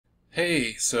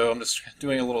Hey, so I'm just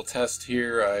doing a little test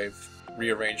here. I've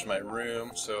rearranged my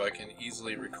room so I can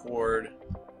easily record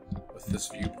with this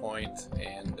viewpoint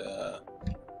and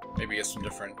maybe get some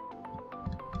different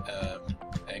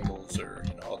angles, or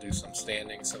I'll do some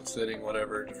standing, some sitting,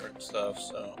 whatever, different stuff.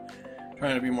 So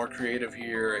trying to be more creative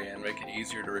here and make it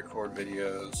easier to record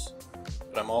videos.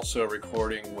 But I'm also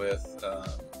recording with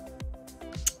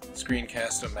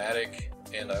Screencast-O-Matic,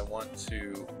 and I've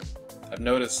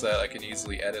noticed that I can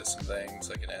easily edit some things.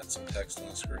 I can add some text on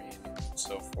the screen and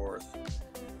so forth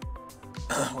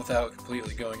without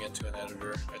completely going into an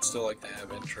editor. I'd still like to have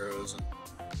intros,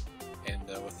 and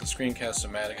with the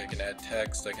Screencast-O-Matic I can add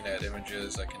text, I can add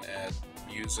images, I can add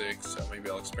music, so maybe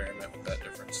I'll experiment with that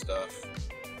different stuff.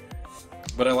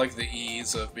 But I like the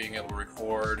ease of being able to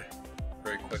record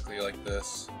very quickly like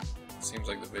this. It seems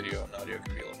like the video and audio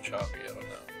can be a little choppy, I don't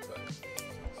know. But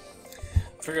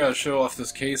I figured I'd show off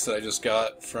this case that I just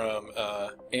got from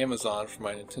Amazon for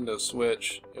my Nintendo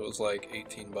Switch. It was like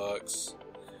 18 bucks.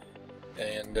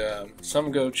 And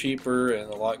some go cheaper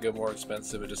and a lot go more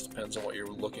expensive. It just depends on what you're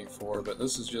looking for. But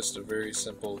this is just a very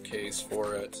simple case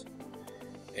for it.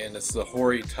 And it's the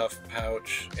Hori Tough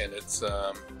Pouch, and it's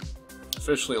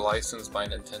officially licensed by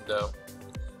Nintendo.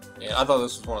 And I thought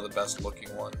this was one of the best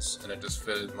looking ones, and it just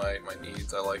fitted my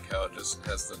needs. I like how it just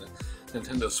has the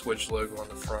Nintendo Switch logo on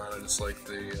the front. I just like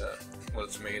the what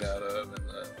it's made out of and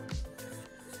the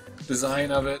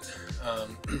design of it. I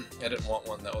didn't want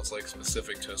one that was like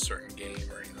specific to a certain game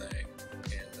or anything.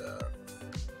 And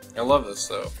I love this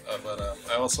though. But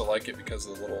I also like it because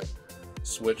of the little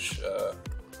Switch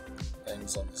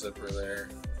things on the zipper there,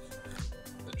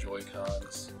 the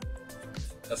Joy-Cons.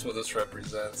 That's what this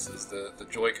represents, is the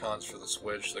Joy-Cons for the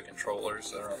Switch, the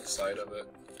controllers that are on the side of it.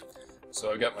 So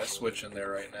I've got my Switch in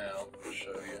there right now. I'll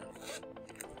show you.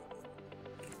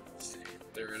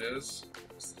 There it is.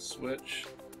 It's the Switch.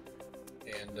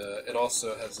 And it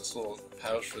also has this little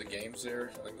pouch for the games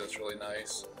there. I think that's really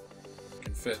nice. You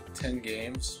can fit 10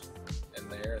 games in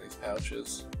there, these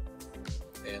pouches.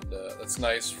 And that's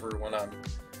nice for when I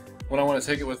want to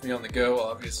take it with me on the go,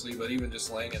 obviously, but even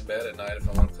just laying in bed at night if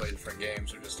I want to play different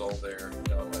games, they're just all there.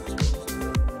 I might as well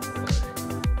play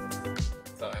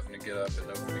without having to get up and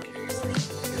open the case or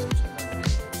something.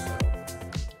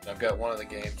 So I've got one of the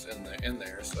games in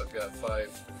there, so I've got 5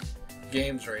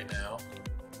 games right now.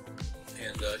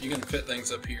 And you can fit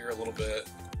things up here a little bit.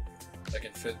 I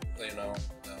can fit,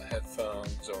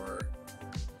 headphones or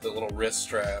the little wrist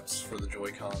straps for the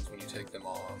Joy-Cons when you take them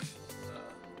off.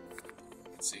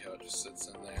 See how it just sits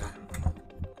in there.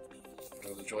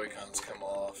 The Joy-Cons come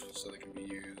off so they can be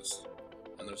used.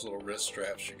 And there's little wrist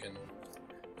straps you can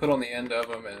put on the end of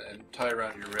them and tie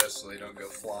around your wrist so they don't go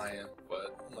flying,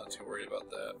 but I'm not too worried about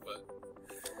that. But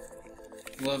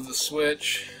love the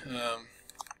Switch.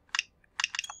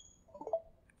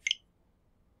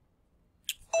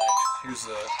 Here's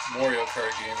the Mario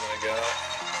Kart game that I got.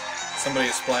 Somebody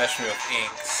splashed me with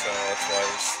ink, so that's why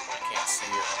I can't see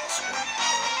it on the screen.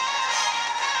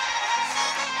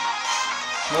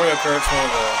 Mario Kart's one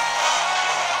of the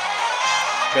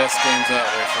best games out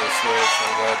there for the Switch.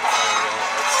 I'm glad to find it.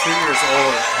 It's 2 years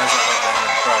old and it hasn't went down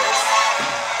in price.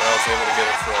 But I was able to get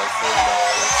it for like $40.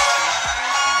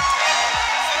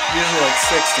 Usually like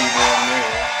 $60 brand new.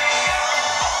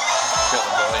 I've got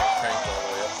the volume cranked all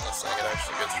the way up in this thing. It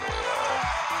actually gets really loud.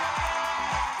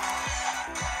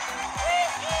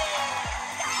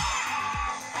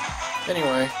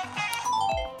 Anyway,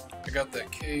 I got that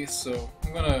case, so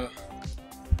I'm gonna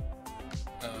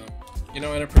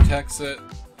and it protects it,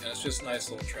 and it's just a nice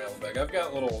little travel bag. I've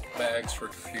got little bags for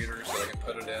computers that I can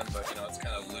put it in, but it's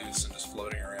kind of loose and just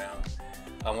floating around.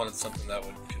 I wanted something that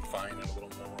would confine it a little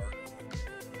more.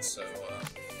 So,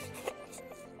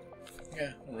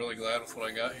 yeah, I'm really glad with what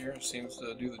I got here. It seems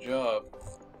to do the job.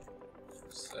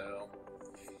 So,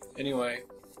 anyway,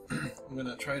 I'm going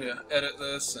to try to edit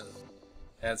this and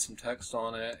add some text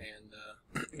on it and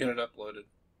get it uploaded.